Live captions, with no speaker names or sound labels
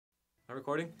Am I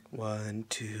recording? 1,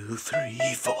 2,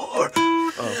 3, 4. Oh.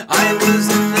 I was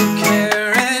in the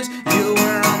carriage, you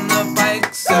were on the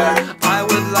bike, sir. I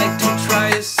would like to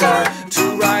try, sir,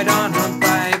 to ride on a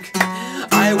bike.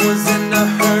 I was in a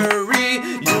hurry,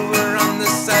 you were on the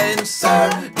side, sir.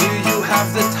 Do you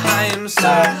have the time,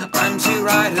 sir? I'm to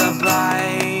ride a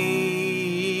bike.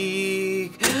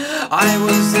 I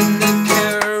was in the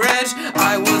carriage,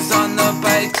 I was on the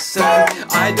bike, sir.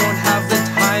 I don't have the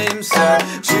time, sir,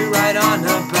 to ride on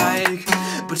a bike.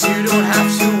 But you don't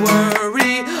have to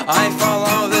worry, I fall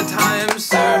all the time,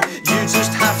 sir. You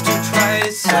just have to try,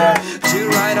 sir, to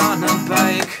ride on a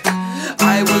bike.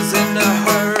 I was in a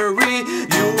hurry,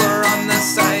 you were on the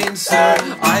side, sir.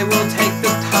 I will take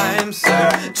the time.